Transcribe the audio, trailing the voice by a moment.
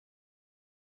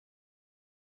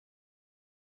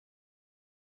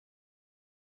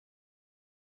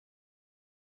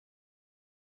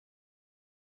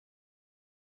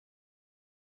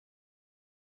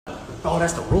Bro,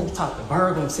 that's the rooftop, the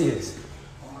burgum sis.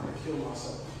 I'm gonna kill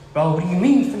myself. Bro, what do you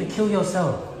mean you finna kill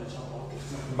yourself?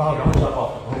 Bro, don't jump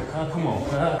off the roof. Come on,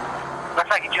 Looks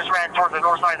like he just ran towards the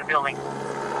north side of the building.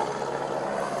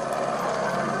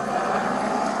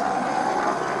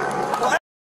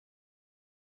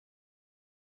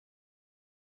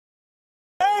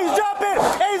 Hey, he's jumping!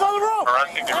 Hey, he's on the roof!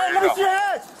 Hey, let me see your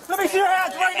hands! Let me see your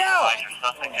hands right now!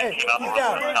 Hey, he's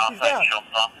down. He's down.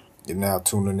 You're now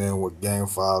tuning in with Gang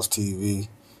Files TV.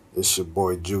 It's your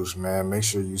boy Juice, man. Make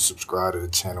sure you subscribe to the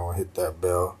channel and hit that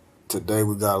bell. Today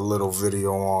we got a little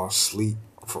video on Sleep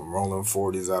from Rollin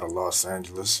 40s out of Los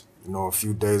Angeles. You know, a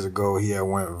few days ago, he had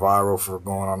went viral for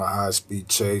going on a high-speed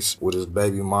chase with his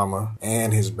baby mama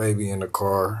and his baby in the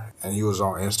car, and he was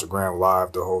on Instagram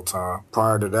Live the whole time.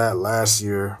 Prior to that, last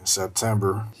year, in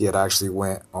September, he had actually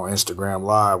went on Instagram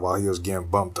Live while he was getting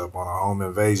bumped up on a home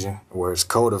invasion where his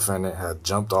co-defendant had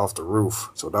jumped off the roof.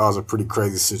 So that was a pretty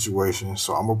crazy situation.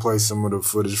 So I'm gonna play some of the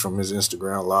footage from his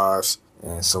Instagram Lives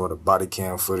and some of the body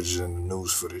cam footage and the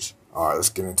news footage. All right, let's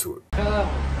get into it.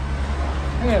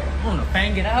 I wanna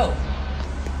bang it out.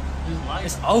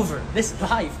 It's over. This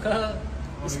life, cuz.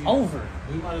 It's over.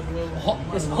 We might as well.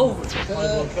 It's over. Might as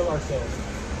well kill ourselves.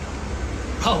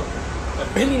 Oh,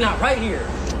 but Billy not right here.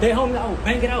 They home, I will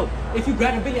bang it out. If you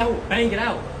grab a Billy, I will bang it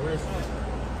out. Where's that?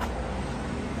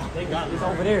 They got it. It's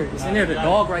over there. It's in there. The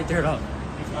dog right there, though.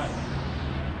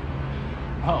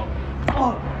 Oh.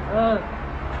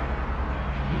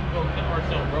 We can go kill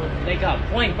ourselves, bro. They got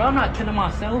point, bro. I'm not killing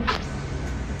myself.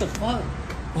 What the fuck?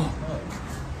 Oh.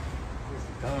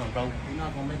 Gun, bro. You're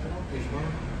not gonna make it up this, bro.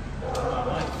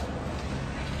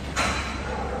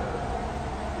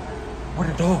 Where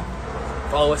the dog?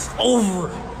 Bro, it's over.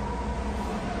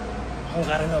 I don't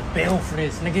got enough bail for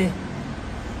this, nigga.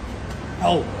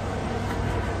 Oh.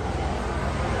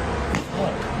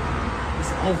 Fuck.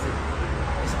 It's over.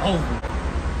 It's over.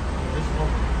 It's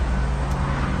over.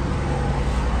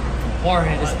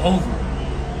 Forehead, it's over.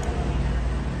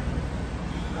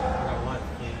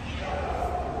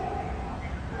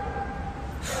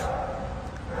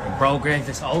 Bro, Greg,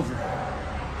 it's over.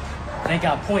 They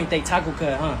got point, they tackle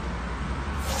cut, huh?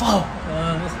 Fuck,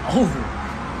 it's over.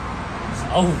 It's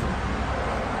over.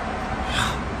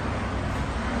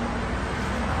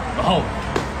 Oh,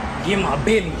 get my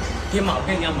Billy. Get my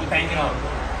Billy, I'm gonna bang it up.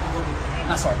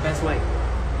 That's our best way.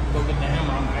 Go get the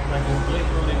hammer, I'm gonna act like it's Blake,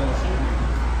 bro. They gonna shoot me.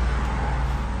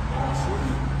 They gonna shoot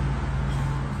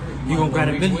me. You gonna grab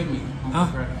the Billy? With me. I'm huh?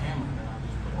 gonna grab the hammer, and I'll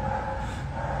just put it.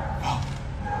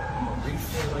 I'm gonna reach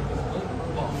for it like it's Blake, bro.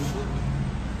 I'm gonna shoot me.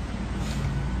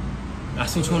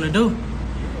 That's what you wanna do? Yeah,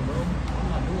 bro. I'm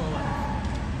not doing like.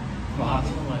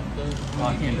 Well,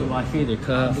 I can't do life either, cuz.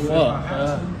 Fuck,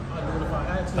 I'll do it if I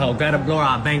had to. Oh, grab a blower,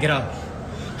 I'll bang it up.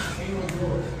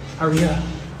 Hurry up.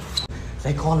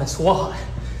 They calling SWAT.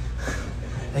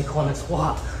 They calling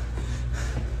SWAT.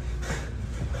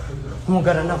 We don't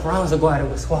got enough rounds to go at it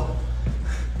with SWAT.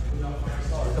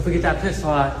 If we get that pistol,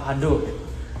 I do it.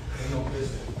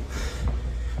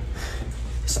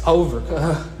 It's over,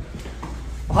 cuz.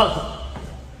 Fuck.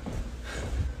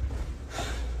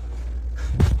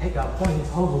 They got point,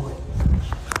 it's over with.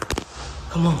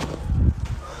 Come on.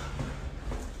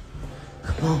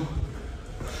 Come on.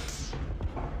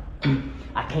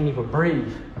 I can't even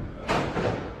breathe.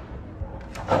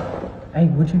 Hey,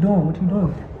 what you doing? What you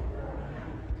doing?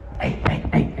 Hey.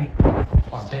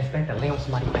 Our best bet to lay on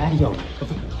somebody's patio. If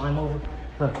we can climb over.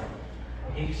 Look.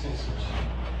 Heat sensors.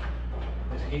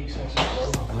 There's heat sensors,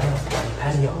 bro. I'll lay on somebody's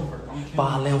patio.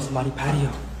 I'll lay on somebody's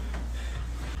patio.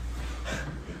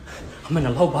 I'm in the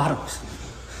low bottoms.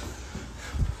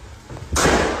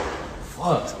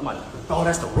 Fuck, somebody. Bro,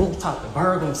 that's the rooftop, the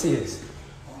burgum sis.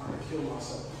 I'm gonna kill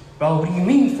myself. Bro, what do you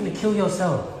mean you finna kill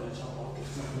yourself?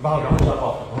 Bro, don't jump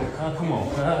off the roof. Come on,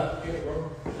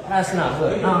 that's not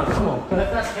good. Nah, come on.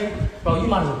 That's okay. Bro, you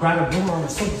might as well grab a boomer on the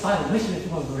suicidal mission if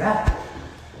you want to do that.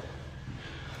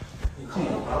 Come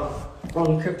on, bro.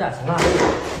 Bro, Crip, that's not it.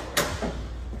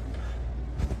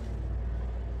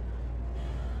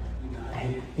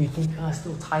 Hey, you think I'm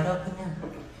still tied up in there?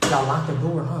 Y'all locked the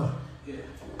door, huh? Yeah.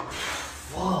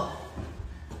 Fuck.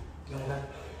 You know that?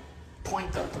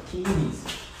 Point up the keys.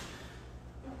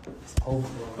 It's over,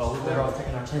 bro. We better off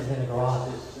taking our chances in the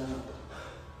garage.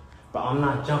 Bro, I'm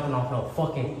not jumping off no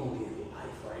fucking.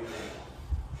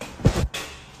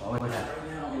 Right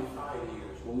now in 5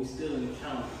 years, when we still in the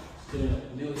county, still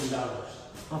 $1 million.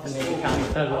 I'm finna count me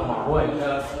stuck with my boy, cuz.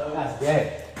 That's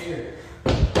dead. Here.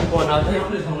 Boy, now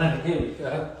I'm just gonna let it get me,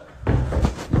 cuz.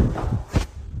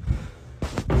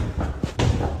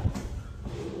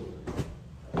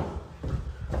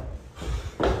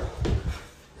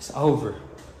 It's over.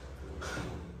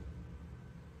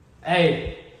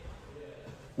 Hey,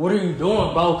 what are you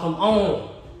doing, bro? Come on.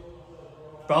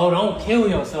 Bro, don't kill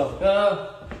yourself,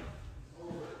 girl.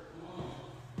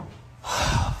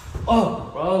 Oh,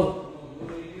 bro.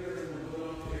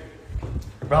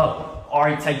 Bro,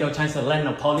 already take your chance of letting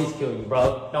the police kill you,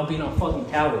 bro. Don't be no fucking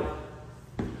coward.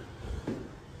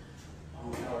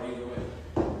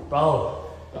 Bro,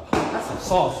 that's some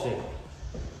soft shit.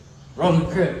 Rollin,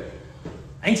 Crip.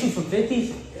 Ain't you from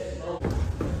 50s?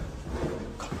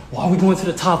 Why are we going to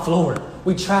the top floor?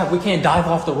 We trapped. We can't dive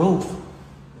off the roof.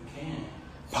 We can't.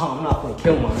 Bro, I'm not gonna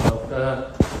kill myself.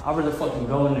 I'd rather fucking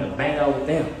go in there and bang out with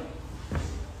them.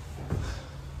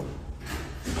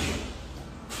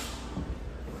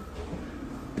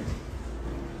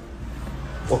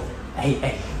 Oh,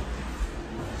 hey.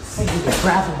 Say you can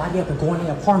grab somebody up and go in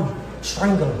the apartment.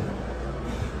 Strangle him.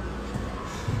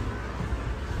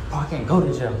 Bro, I can't go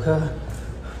to jail, cuz.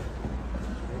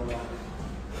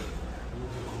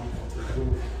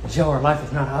 Jail or life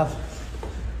is not an option.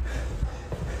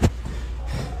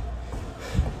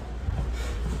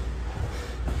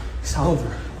 It's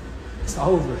over. It's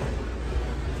over.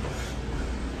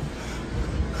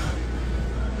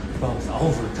 Bro, it's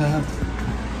over, cuz.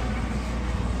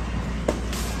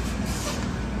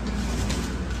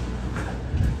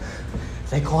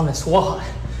 They calling it SWAT.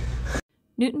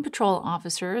 Newton Patrol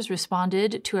officers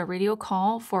responded to a radio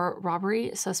call for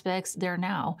robbery suspects there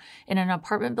now in an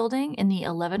apartment building in the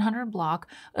 1100 block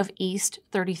of East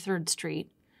 33rd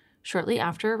Street. Shortly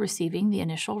after receiving the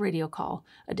initial radio call,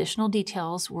 additional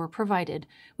details were provided,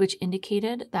 which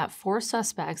indicated that 4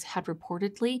 suspects had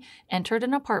reportedly entered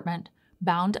an apartment,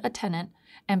 bound a tenant,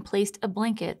 and placed a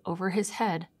blanket over his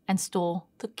head and stole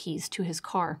the keys to his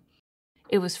car.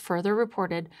 It was further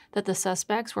reported that the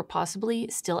suspects were possibly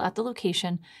still at the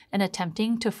location and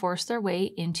attempting to force their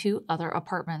way into other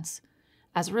apartments.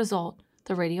 As a result,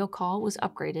 the radio call was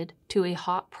upgraded to a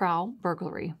hot prowl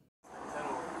burglary.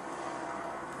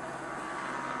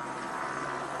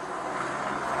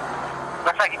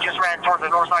 Looks like he just ran towards the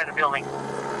north side of the building.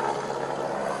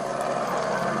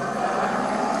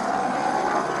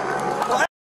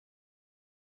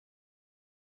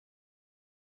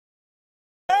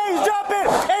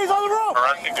 Hey,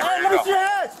 let me see your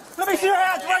hands! Let me see your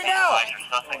hands right now!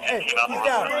 Hey, he's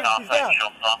down.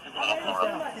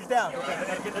 He's down. You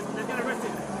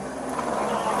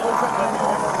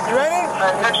ready?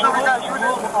 Make sure we got you in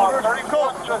this car. 30 cool.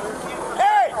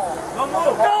 Hey! Don't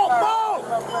move! Don't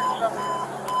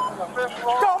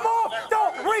move!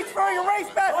 Don't reach for your race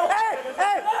back! Hey!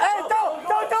 Don't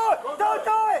do it! Don't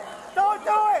do it! Don't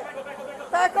do it!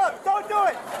 Back up! Don't do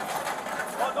it!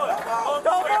 Don't move!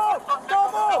 Don't move!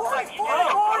 Don't move!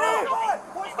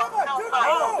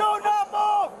 Do not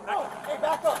move! Hey,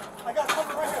 back up! I got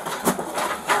something right here.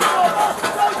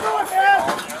 Don't do it, man!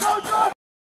 Don't do it!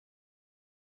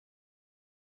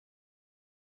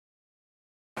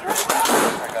 I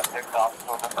got 6 officers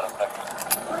on the suspect.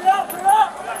 Put it out!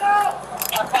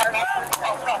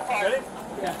 Ready?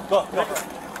 Yeah. Go.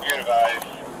 You're advised.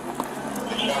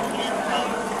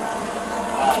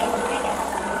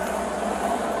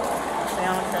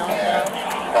 Down.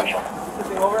 Central. This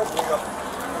thing over? There you go.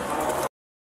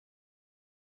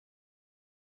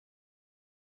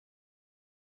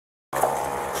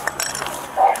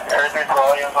 Everything's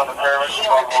volumes on the perimeter.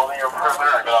 Holding your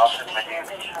perimeter. I got officers making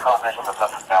contact with the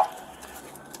suspect now.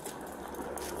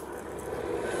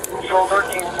 Control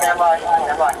 13, stand by.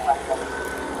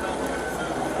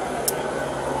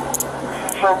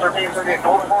 Control 13, 38,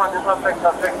 gold 4, this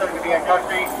suspect to be in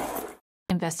custody.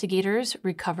 Investigators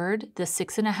recovered the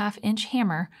 6.5-inch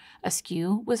hammer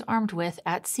𝐂𝐸𝐲 was armed with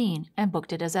at scene and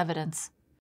booked it as evidence.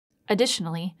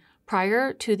 Additionally,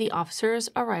 prior to the officers'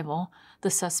 arrival, the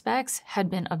suspects had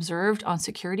been observed on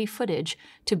security footage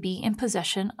to be in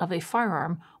possession of a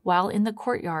firearm while in the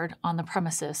courtyard on the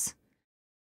premises.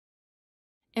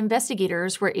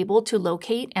 Investigators were able to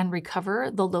locate and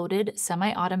recover the loaded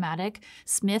semi-automatic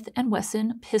Smith &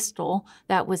 Wesson pistol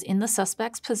that was in the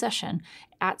suspect's possession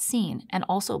at scene and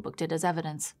also booked it as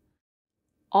evidence.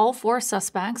 All 4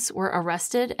 suspects were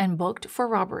arrested and booked for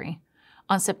robbery.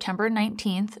 On September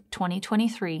 19,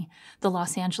 2023, the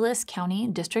Los Angeles County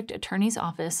District Attorney's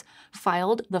Office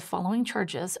filed the following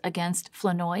charges against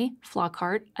Flournoy,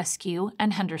 Flockhart, 𝐂𝐸𝐲,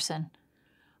 and Henderson: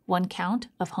 1 count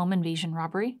of home invasion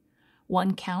robbery,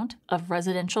 1 count of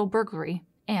residential burglary,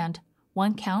 and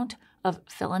 1 count of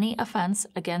felony offense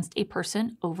against a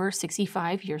person over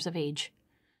 65 years of age.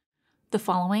 The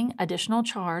following additional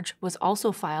charge was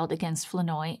also filed against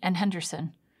Flournoy and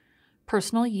Henderson: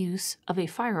 personal use of a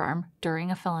firearm during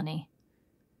a felony.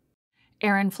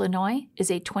 Aaron Flournoy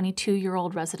is a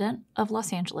 22-year-old resident of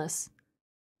Los Angeles.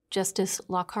 Justice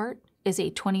Lockhart is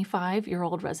a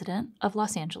 25-year-old resident of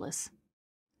Los Angeles.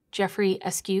 Jeffrey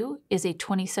Eskew is a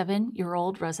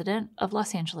 27-year-old resident of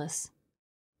Los Angeles.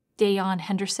 Dayon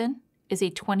Henderson is a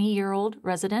 20-year-old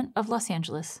resident of Los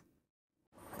Angeles.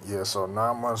 Yeah, so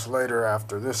 9 months later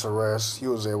after this arrest, he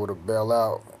was able to bail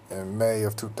out in May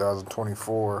of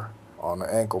 2024 on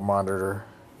the ankle monitor.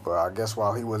 But I guess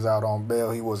while he was out on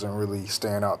bail, he wasn't really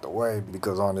staying out the way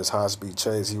because on this high-speed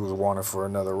chase, he was wanted for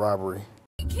another robbery.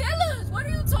 Killers, what are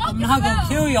you talking about? I'm not gonna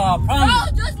kill y'all, I promise.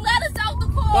 Bro, just let us out the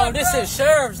car. Bro, this is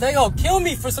sheriffs. They gonna kill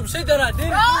me for some shit that I didn't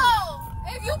do. Bro,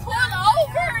 if you pull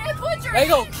over and put your They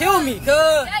gonna kill me, cuz.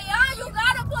 Dayon, you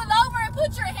gotta pull over and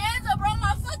put your hands up, bro.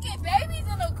 My fucking baby's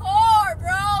in the car,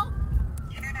 bro.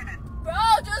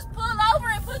 Bro, just pull over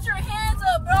and put your hands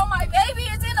up, bro. My baby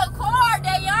is in the car,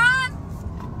 Dayon.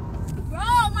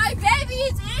 Bro, my baby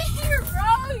is in here,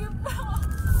 bro.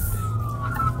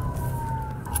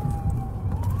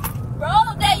 Bro,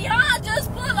 Dayon,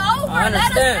 just pull over. I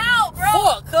understand. Let us out, bro.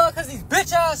 Fuck, cuz, cause these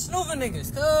bitch-ass snooping niggas,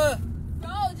 cuz.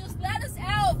 Bro, just let us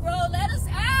out, bro. Let us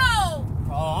out.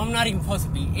 Bro, I'm not even supposed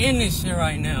to be in this shit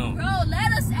right now. Bro,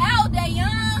 let us out,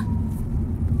 Dayon.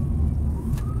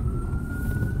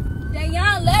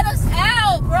 Dayon, let us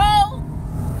out, bro.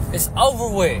 It's over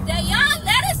with. Dayon,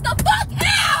 let us the fuck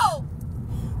out.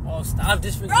 Oh, stop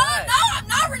this. Bro, no, I'm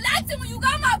not relaxing when you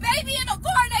got my baby in the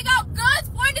car. They got guns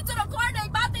pointed to the car. They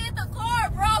about to hit the car,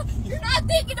 bro. You're not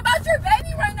thinking about your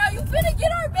baby right now. You finna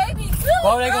get our baby killed,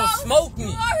 Bro, they gonna smoke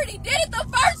me. You already did it the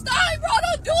first time, bro.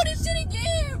 Don't do this shit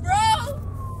again, bro.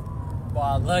 Bro,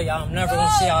 I love y'all. I'm never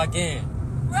gonna see y'all again.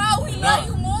 Bro, we love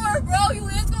you more, bro. You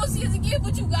is gonna see us again,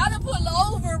 but you gotta pull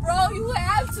over, bro. You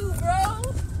have to, bro.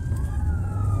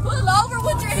 Pull over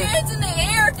with your hands in the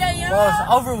air, Dayon. Bro, it's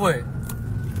over with.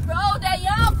 Bro,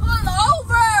 Dayon, pull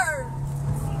over.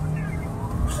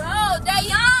 Bro,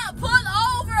 Dayon, pull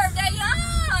over,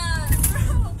 Dayon.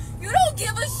 Bro, you don't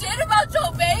give a shit about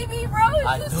your baby, bro.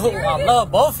 I do. I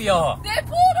love both of y'all. Then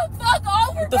pull the fuck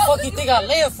over, What the bro. fuck you think I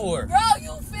live for? Bro,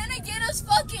 you finna get us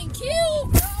fucking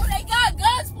killed, bro. They got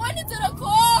guns pointed to the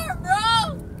car,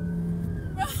 bro.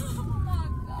 Bro, oh my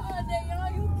God,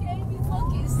 Dayon, you can't be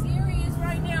fucking serious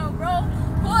right now, bro.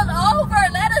 Pull over,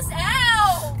 let us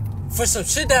out. For some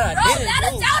shit that Bro, I didn't let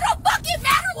do. us out. Don't fucking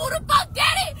matter who the fuck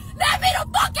did it. Let me the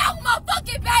fuck out with my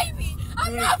fucking baby.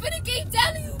 I'm not finna keep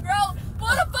telling you, bro. Pull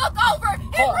the fuck over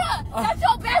and run. That's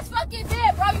your best fucking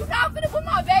bet, bro. You not finna put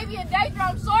my baby in danger.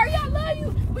 I'm sorry, I love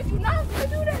you, but you not finna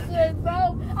do that shit,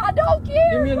 bro. I don't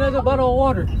care. Give me another bottle of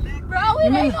water. Bro,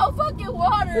 it ain't no fucking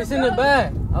water. It's in the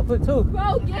bag. I put two.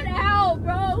 Bro, get out,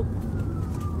 bro.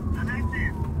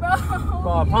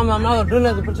 Bro, I promise I'm not gonna do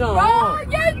nothing but you on.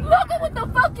 bro, yeah, look at what the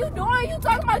fuck you doing. You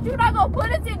talking about you not gonna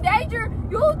put us in danger?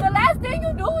 The last thing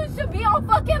you do is should be on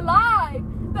fucking live.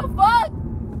 The fuck?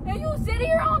 And you sit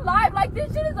here on live like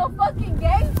this shit is a fucking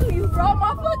game to you, bro.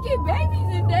 My fucking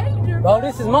baby's in danger. Bro,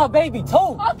 this is my baby too.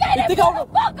 Okay, then think pull the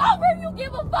fuck over if you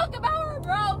give a fuck about her,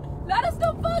 bro. Let us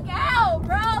the fuck out,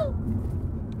 bro.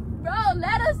 Bro,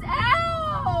 let us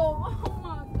out. Oh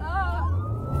my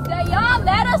God. Dayon,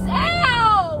 let us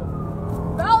out.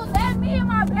 Bro, let me and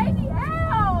my baby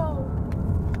out.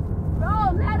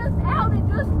 Bro, let us out and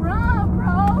just run,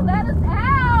 bro. Let us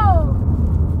out.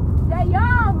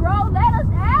 Dayon, bro, let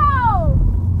us out.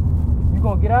 You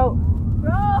gonna get out?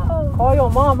 Bro. Call your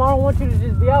mom. I don't want you to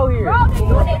just be out here. Bro, then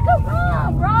you need to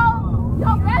run, bro.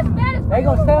 Your best bet is They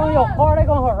gonna stay on your car. They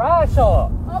gonna harass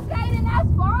y'all. Okay, then that's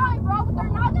fine, bro, but they're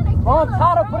not gonna kill Bro, I'm us,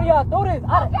 tired of bro. putting y'all through this.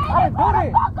 I Okay, didn't then pull do the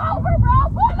this. fuck over, bro.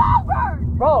 Pull over.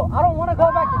 Bro, I don't want to go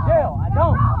back to jail. I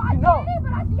don't. Bro, I You know. get it,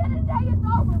 but at the end of the day, it's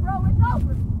over, bro. It's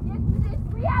over. It's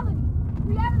reality.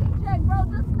 Reality check, bro.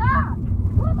 Just stop.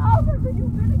 Pull over, because you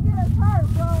finna get us hurt,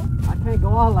 bro. I can't go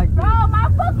out like this. Bro, my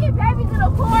fucking baby's in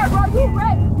the car, bro.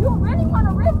 You really want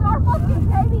to risk our fucking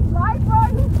baby's life, bro?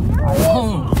 You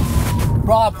serious?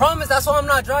 Bro, I promise that's why I'm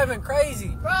not driving crazy.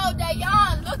 Bro,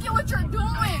 Dayon, look at what you're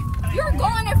doing. You're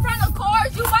going in front of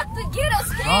cars. You about to get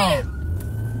us hit.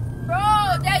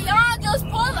 Bro, Dayon, just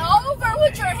pull over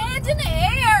with your hands in the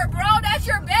air, bro. That's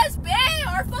your best bet.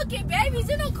 Our fucking baby's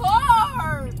in the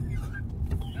car.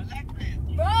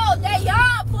 Bro,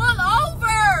 Dayon, pull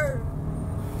over.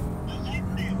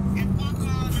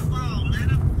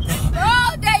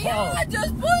 Bro, Dayon,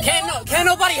 just pull over. Can't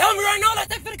nobody help me right now unless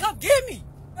they finna come get me.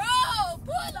 Bro,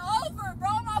 pull over, bro.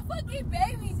 My fucking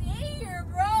baby's in here,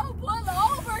 bro. Pull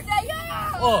over,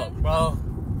 Dayon. Fuck, bro.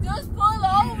 Just pull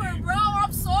over, bro.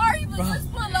 I'm sorry, but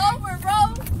just pull over,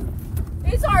 bro.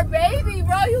 It's our baby,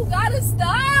 bro. You gotta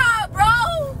stop,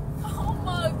 bro. Oh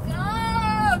my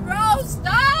God, bro.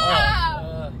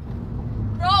 Stop.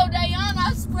 Bro, Dayon,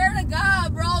 I swear to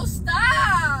God, bro.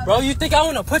 Stop. Bro, you think I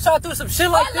want to push y'all through some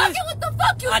shit like Look this? at what the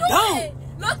fuck you doing.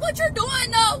 don't. Look what you're doing,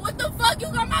 though. What the fuck? You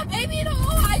got my baby in a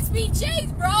whole high-speed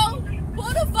chase, bro.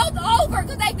 Pull the fuck over,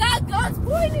 because they got guns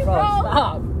pointed, bro.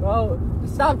 Stop, bro.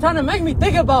 Stop trying to make me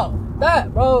think about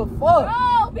that, bro. Fuck.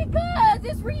 Bro, because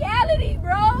it's reality,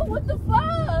 bro. What the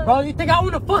fuck? Bro, you think I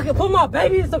want to fucking put my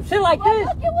baby in some shit like this?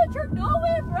 Look at what you're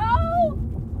doing, bro.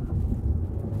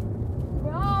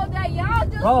 Bro, that y'all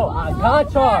just Bro, I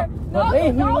got y'all.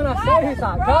 Believe me when I say this,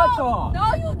 I got y'all.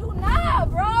 No, you do not,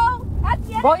 bro.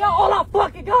 Bro, y'all all I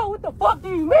fucking got. What the fuck do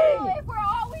you mean? Bro, if we're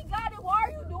all we got it, why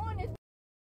are you doing this?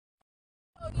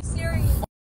 Bro, you serious?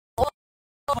 Bro,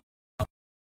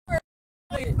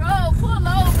 pull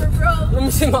over, bro. Let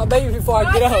me see my baby before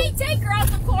I get out. I can't take her out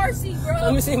the car seat, bro.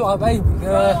 Let me see my baby,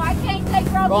 Bro, I can't take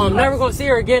her out the car seat. Bro, I'm never gonna see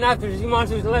her again after this. You might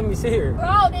as well let me see her.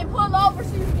 Bro, then pull over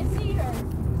so you can see her.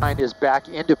 Is back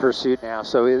into pursuit now,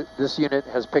 so this unit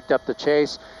has picked up the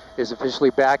chase, is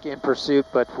officially back in pursuit,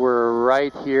 but we're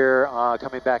right here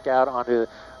coming back out onto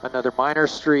another minor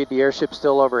street. The airship's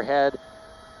still overhead.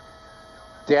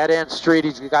 Dead end street,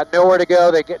 he's got nowhere to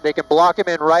go. They can block him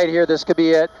in right here. This could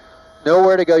be it.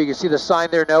 Nowhere to go. You can see the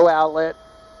sign there, no outlet.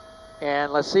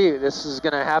 And let's see, this is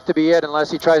gonna have to be it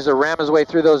unless he tries to ram his way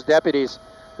through those deputies.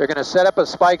 They're gonna set up a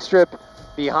spike strip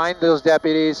behind those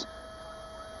deputies.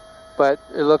 But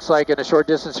it looks like in a short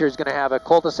distance here, he's going to have a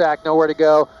cul-de-sac, nowhere to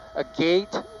go, a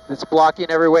gate that's blocking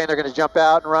every way, and they're going to jump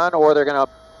out and run, or they're going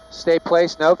to stay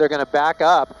placed. Nope, they're going to back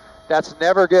up. That's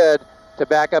never good to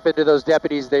back up into those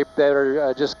deputies. They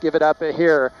better just give it up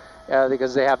here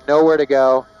because they have nowhere to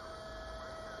go.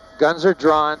 Guns are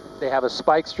drawn. They have a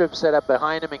spike strip set up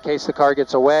behind them in case the car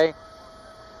gets away.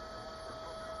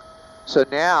 So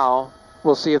now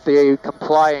we'll see if they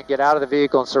comply and get out of the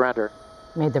vehicle and surrender.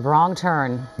 Made the wrong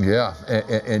turn. Yeah,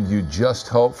 and you just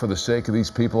hope for the sake of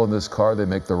these people in this car they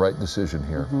make the right decision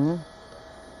here.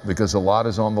 Because a lot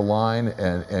is on the line,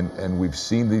 and we've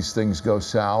seen these things go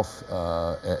south,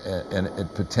 and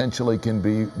it potentially can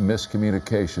be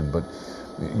miscommunication, but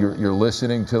you're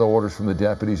listening to the orders from the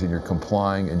deputies and you're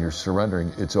complying and you're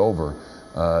surrendering. It's over.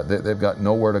 They've got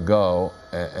nowhere to go,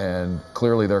 and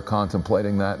clearly they're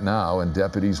contemplating that now, and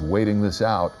deputies waiting this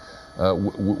out.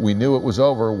 We knew it was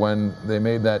over when they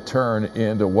made that turn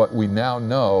into what we now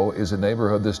know is a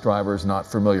neighborhood this driver is not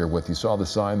familiar with. You saw the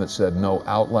sign that said no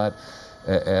outlet,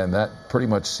 and that pretty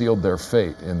much sealed their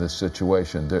fate in this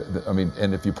situation. I mean,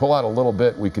 and if you pull out a little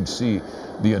bit, we can see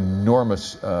the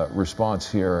enormous response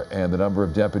here and the number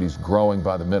of deputies growing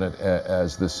by the minute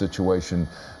as this situation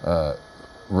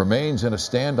remains in a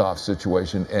standoff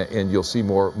situation, and you'll see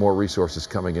more resources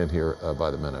coming in here by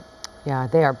the minute. Yeah,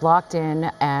 they are blocked in,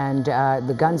 and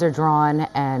the guns are drawn,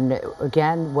 and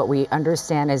again, what we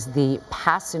understand is the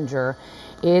passenger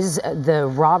is the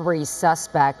robbery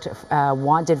suspect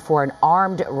wanted for an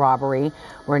armed robbery.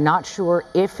 We're not sure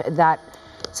if that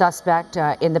suspect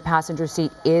in the passenger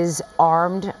seat is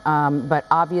armed, but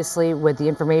obviously with the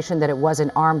information that it was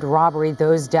an armed robbery,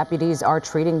 those deputies are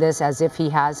treating this as if he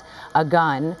has a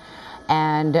gun.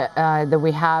 And then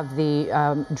we have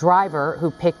the driver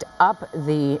who picked up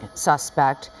the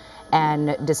suspect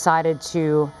and decided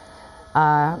to,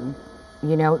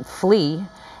 flee,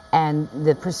 and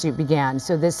the pursuit began.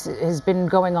 So this has been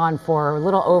going on for a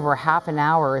little over half an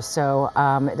hour or so.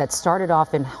 That started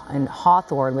off in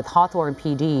Hawthorne with Hawthorne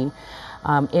PD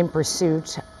in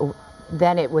pursuit.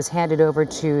 Then it was handed over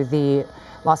to the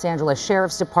Los Angeles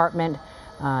Sheriff's Department.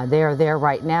 They are there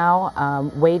right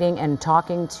now, waiting and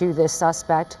talking to this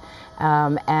suspect,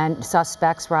 and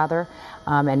suspects rather,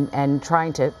 and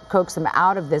trying to coax them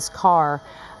out of this car,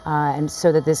 and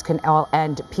so that this can all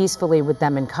end peacefully with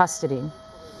them in custody.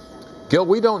 Gil,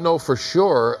 we don't know for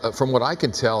sure, from what I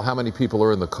can tell, how many people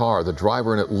are in the car. The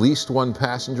driver and at least one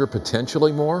passenger,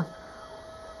 potentially more?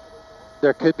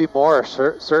 There could be more.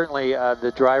 Certainly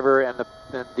the driver and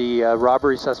the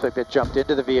robbery suspect that jumped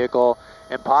into the vehicle,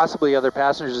 and possibly other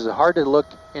passengers. It's hard to look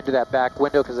into that back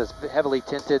window because it's heavily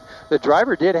tinted. The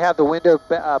driver did have the window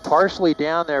partially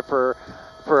down there for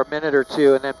a minute or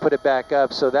two and then put it back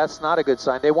up, so that's not a good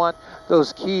sign. They want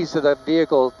those keys to the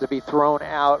vehicle to be thrown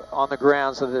out on the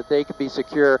ground so that they can be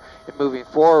secure in moving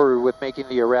forward with making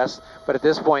the arrest. But at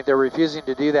this point, they're refusing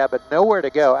to do that, but nowhere to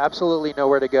go, absolutely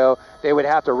nowhere to go. They would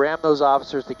have to ram those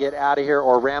officers to get out of here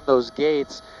or ram those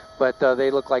gates, but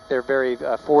they look like they're very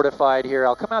fortified here.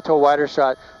 I'll come out to a wider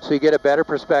shot so you get a better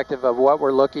perspective of what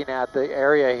we're looking at, the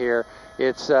area here.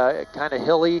 It's kind of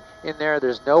hilly in there.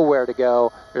 There's nowhere to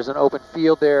go. There's an open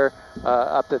field there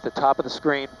up at the top of the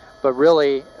screen, but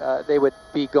really they would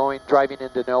be driving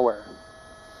into nowhere.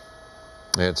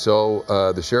 And so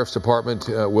the Sheriff's Department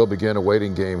will begin a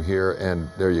waiting game here, and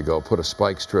there you go, put a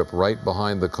spike strip right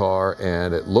behind the car,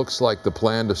 and it looks like the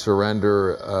plan to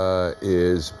surrender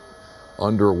is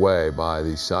underway by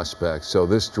the suspects. So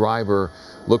this driver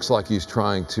looks like he's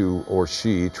trying to, or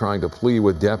she, trying to plead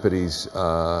with deputies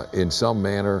in some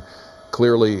manner.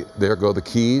 Clearly, there go the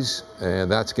keys,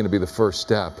 and that's going to be the first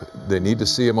step. They need to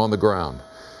see him on the ground.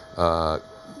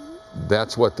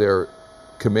 That's what they're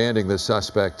commanding the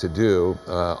suspect to do.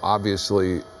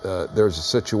 Obviously, there's a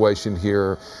situation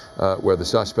here where the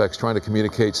suspect's trying to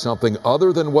communicate something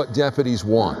other than what deputies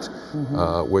want,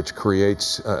 which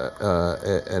creates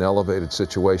an elevated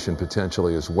situation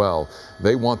potentially as well.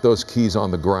 They want those keys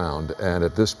on the ground, and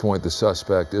at this point, the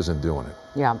suspect isn't doing it.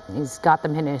 Yeah, he's got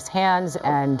them in his hands,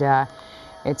 and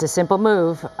it's a simple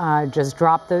move. Just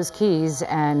drop those keys,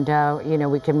 and you know,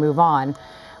 we can move on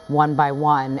one by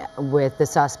one with the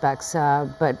suspects,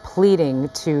 but pleading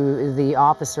to the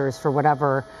officers for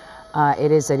whatever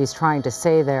it is that he's trying to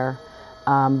say there,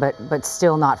 but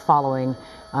still not following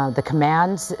the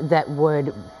commands that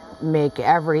would make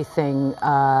everything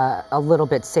a little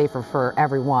bit safer for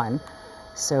everyone.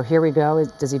 So here we go.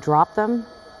 Does he drop them?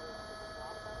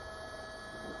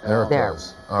 There it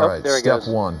goes. All right, there step goes.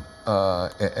 one.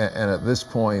 And at this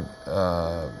point,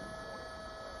 they're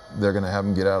going to have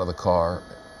him get out of the car,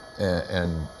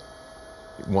 and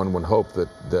one would hope that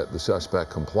the suspect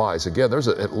complies. Again, there's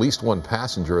at least one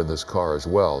passenger in this car as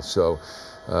well, so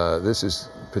this is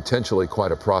potentially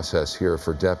quite a process here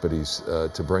for deputies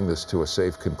to bring this to a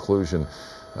safe conclusion.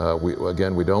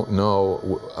 We don't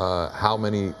know how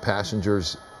many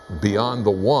passengers beyond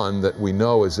the one that we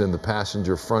know is in the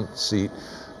passenger front seat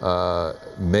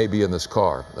may be in this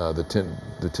car.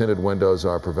 The tinted windows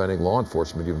are preventing law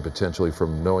enforcement even potentially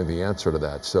from knowing the answer to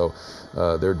that. So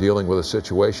they're dealing with a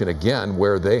situation, again,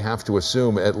 where they have to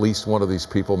assume at least one of these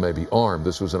people may be armed.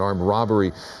 This was an armed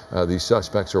robbery these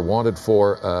suspects are wanted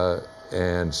for.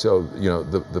 And so, you know,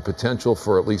 the potential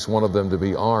for at least one of them to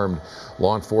be armed,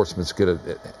 law enforcement's going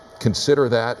to consider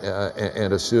that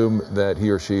and assume that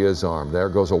he or she is armed. There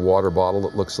goes a water bottle,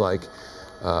 it looks like.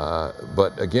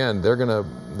 But again, they're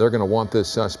gonna want this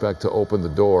suspect to open the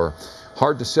door.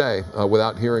 Hard to say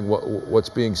without hearing what's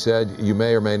being said. You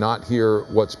may or may not hear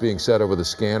what's being said over the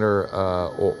scanner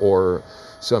or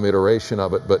some iteration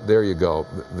of it. But there you go.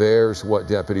 There's what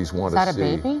deputies want to see. Is that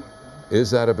a baby?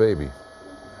 Is that a baby?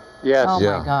 Yes. Oh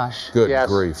Yeah. my gosh. Good Yes.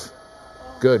 grief.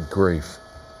 Good grief.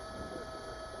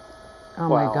 Oh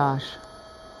Wow. my gosh.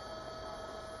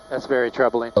 That's very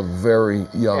troubling. A very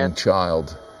young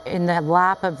child. In the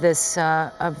lap of this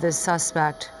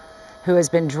suspect who has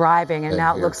been driving, and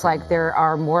now it looks like there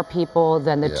are more people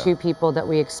than the two people that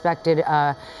we expected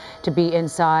to be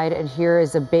inside. And here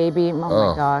is a baby. Oh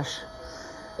my gosh.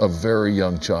 A very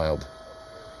young child.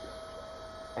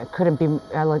 It couldn't be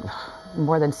like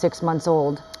more than 6 months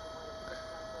old.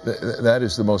 That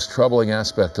is the most troubling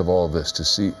aspect of all of this, to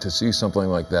see something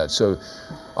like that. So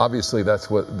obviously that's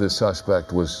what this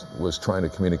suspect was trying to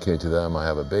communicate to them. I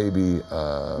have a baby.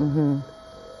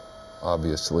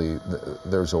 Obviously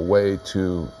there's a way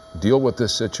to deal with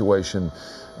this situation.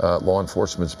 Law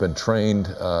enforcement's been trained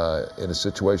in a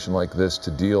situation like this to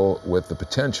deal with the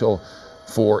potential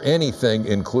for anything,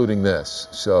 including this.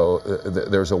 So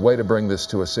there's a way to bring this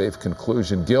to a safe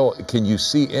conclusion. Gil, can you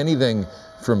see anything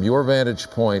from your vantage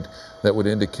point that would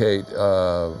indicate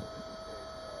how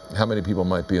many people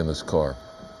might be in this car?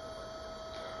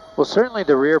 Well, certainly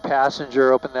the rear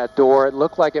passenger opened that door. It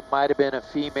looked like it might have been a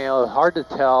female. Hard to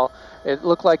tell. It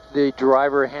looked like the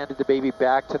driver handed the baby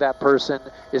back to that person,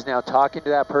 is now talking to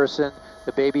that person.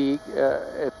 The baby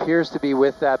appears to be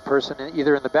with that person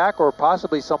either in the back or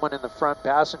possibly someone in the front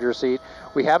passenger seat.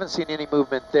 We haven't seen any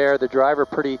movement there. The driver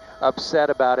pretty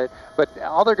upset about it. But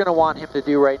all they're going to want him to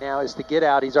do right now is to get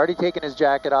out. He's already taken his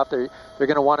jacket off. They're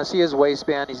going to want to see his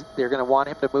waistband. They're going to want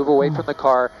him to move away from the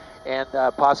car and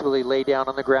possibly lay down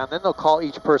on the ground. Then they'll call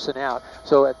each person out.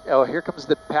 So here comes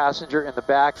the passenger in the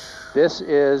back. This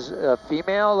is a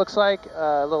female, looks like.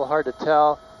 A little hard to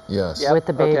tell. Yes. Yep. With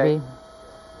the baby. Okay.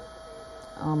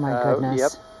 Oh my goodness.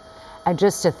 Yep. And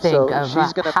just to think So of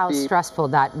she's gonna how be- stressful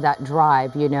that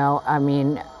drive, you know, I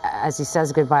mean, as he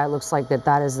says goodbye, it looks like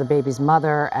that is the baby's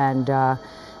mother, and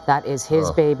that is his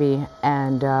baby,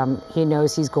 and he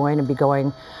knows he's going to be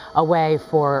going away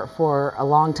for a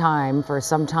long time, for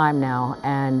some time now,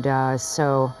 and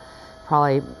so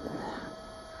probably...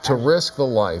 To risk the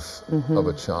life of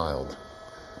a child,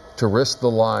 to risk the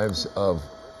lives of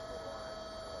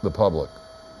the public,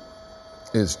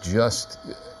 is just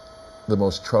the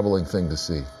most troubling thing to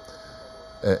see.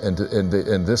 And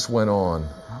this went on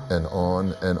and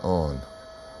on and on.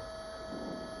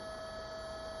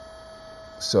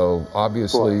 So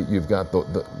obviously you've got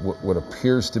what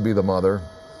appears to be the mother,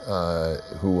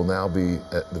 who will now be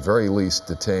at the very least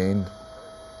detained,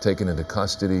 taken into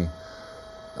custody.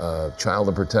 Child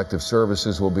and Protective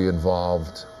Services will be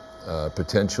involved,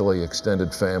 potentially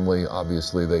extended family.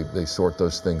 Obviously they sort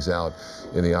those things out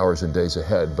in the hours and days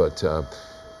ahead. But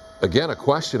again, a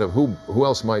question of who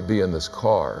else might be in this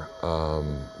car.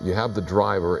 You have the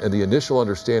driver, and the initial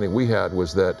understanding we had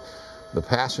was that the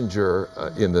passenger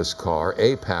in this car,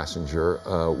 a passenger,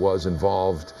 was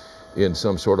involved in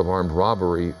some sort of armed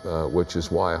robbery, which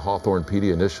is why Hawthorne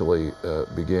PD initially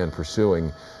began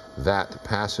pursuing that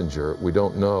passenger. We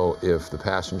don't know if the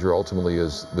passenger ultimately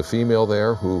is the female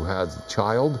there who had the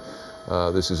child.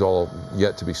 This is all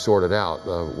yet to be sorted out.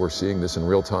 We're seeing this in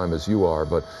real time as you are,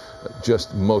 but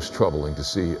just most troubling to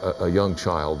see a young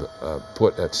child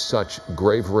put at such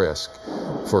grave risk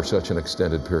for such an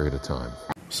extended period of time.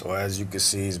 So as you can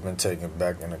see, he's been taken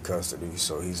back into custody.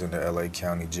 So he's in the LA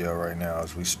County Jail right now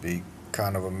as we speak.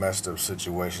 Kind of a messed up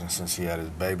situation since he had his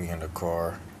baby in the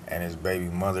car, and his baby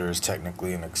mother is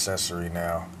technically an accessory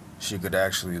now. She could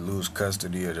actually lose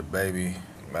custody of the baby.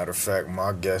 Matter of fact,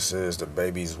 my guess is the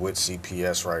baby's with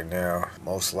CPS right now.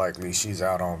 Most likely she's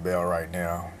out on bail right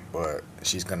now, but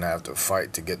she's gonna have to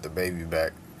fight to get the baby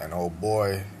back. And oh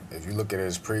boy, if you look at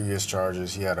his previous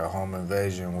charges, he had a home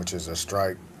invasion, which is a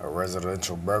strike, a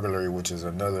residential burglary, which is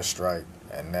another strike,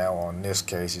 and now on this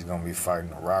case, he's gonna be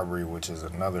fighting a robbery, which is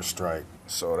another strike.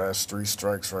 So that's 3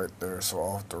 strikes right there. So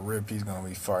off the rip, he's gonna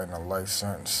be fighting a life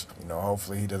sentence. You know,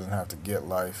 hopefully he doesn't have to get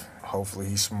life. Hopefully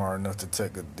he's smart enough to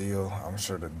take a deal. I'm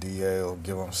sure the DA will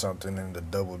give him something in the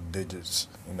double digits.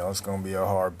 You know, it's gonna be a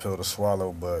hard pill to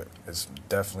swallow, but it's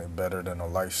definitely better than a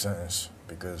life sentence,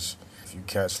 because if you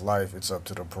catch life, it's up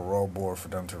to the parole board for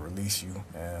them to release you.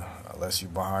 And unless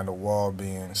you're behind the wall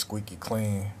being squeaky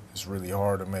clean, it's really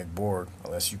hard to make board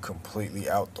unless you completely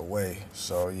out the way.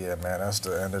 So yeah, man, that's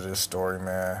the end of this story,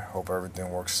 man. Hope everything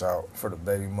works out for the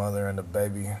baby mother and the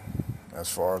baby. As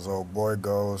far as old boy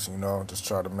goes, you know, just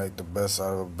try to make the best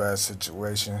out of a bad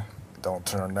situation. Don't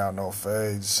turn down no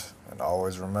fades. And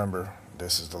always remember,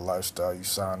 this is the lifestyle you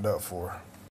signed up for.